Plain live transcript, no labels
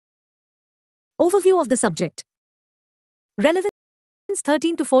Overview of the subject. Relevance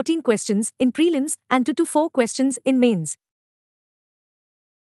 13 to 14 questions in prelims and 2 to 4 questions in mains.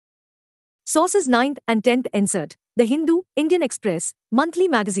 Sources 9th and 10th insert. The Hindu, Indian Express, Monthly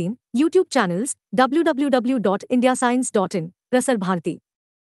Magazine, YouTube channels, www.indiascience.in, Prasar Bharati.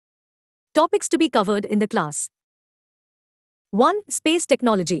 Topics to be covered in the class. 1. Space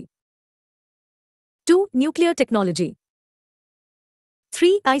technology. 2. Nuclear technology.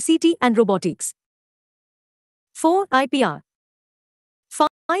 3. ICT and robotics. 4. IPR. 5.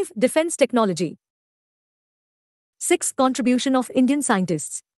 Defense technology. 6. Contribution of Indian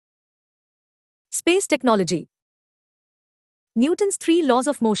scientists. Space technology. Newton's 3 laws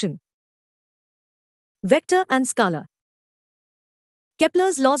of motion. Vector and scalar.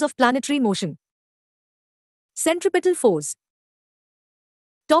 Kepler's laws of planetary motion. Centripetal force.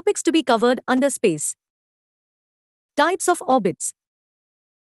 Topics to be covered under space. Types of orbits.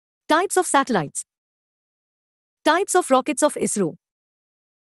 Types of satellites. Types of rockets of ISRO.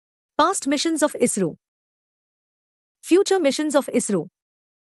 Past missions of ISRO. Future missions of ISRO.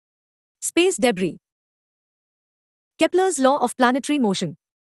 Space debris. Kepler's law of planetary motion.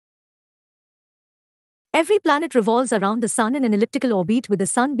 Every planet revolves around the Sun in an elliptical orbit, with the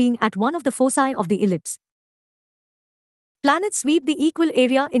Sun being at one of the foci of the ellipse. Planets sweep the equal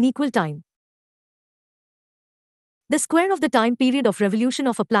area in equal time. The square of the time period of revolution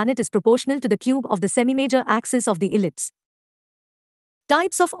of a planet is proportional to the cube of the semi-major axis of the ellipse.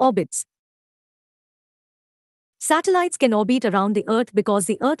 Types of orbits. Satellites can orbit around the Earth because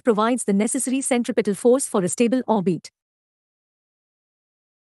the Earth provides the necessary centripetal force for a stable orbit.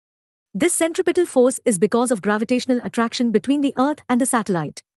 This centripetal force is because of gravitational attraction between the Earth and the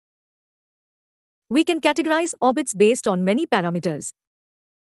satellite. We can categorize orbits based on many parameters.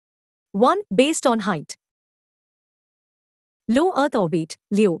 1. Based on height. Low Earth orbit,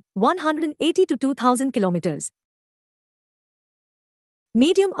 LEO, 180 to 2000 kilometers.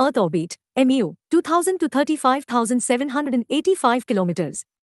 Medium Earth orbit, MEO, 2000 to 35,785 kilometers.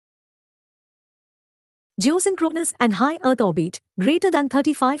 Geosynchronous and high Earth orbit, greater than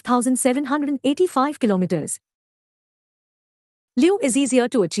 35,785 kilometers. LEO is easier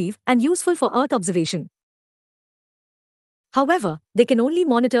to achieve and useful for Earth observation. However, they can only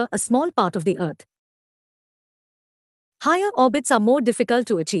monitor a small part of the Earth. Higher orbits are more difficult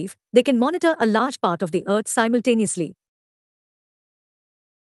to achieve. They can monitor a large part of the Earth simultaneously.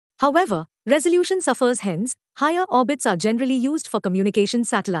 However, resolution suffers, hence, higher orbits are generally used for communication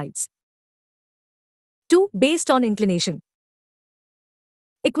satellites. 2. Based on inclination.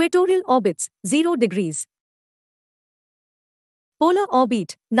 Equatorial orbits, 0 degrees. Polar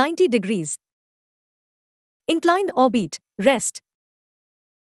orbit, 90 degrees. Inclined orbit, rest.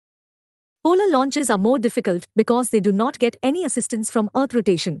 Polar launches are more difficult because they do not get any assistance from Earth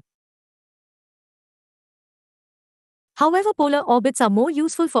rotation. However, polar orbits are more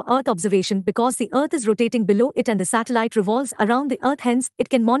useful for Earth observation because the Earth is rotating below it and the satellite revolves around the Earth, hence, it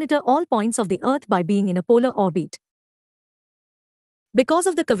can monitor all points of the Earth by being in a polar orbit. Because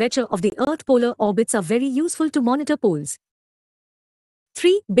of the curvature of the Earth, polar orbits are very useful to monitor poles.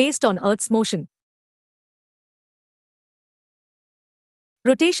 3. Based on Earth's motion.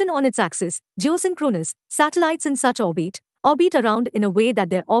 Rotation on its axis, geosynchronous, satellites in such orbit around in a way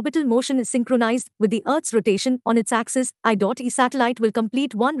that their orbital motion is synchronized with the Earth's rotation on its axis. I.E. satellite will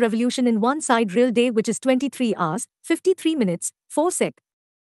complete one revolution in one sidereal day, which is 23 hours, 53 minutes, 4 sec.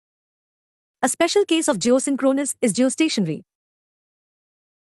 A special case of geosynchronous is geostationary.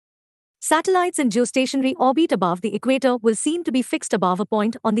 Satellites in geostationary orbit above the equator will seem to be fixed above a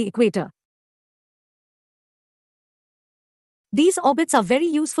point on the equator. These orbits are very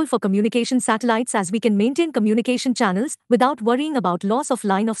useful for communication satellites as we can maintain communication channels without worrying about loss of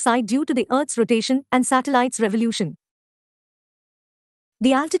line of sight due to the Earth's rotation and satellite's revolution.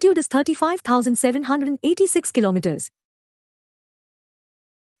 The altitude is 35,786 kilometers.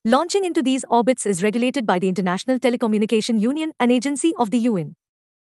 Launching into these orbits is regulated by the International Telecommunication Union, an agency of the UN.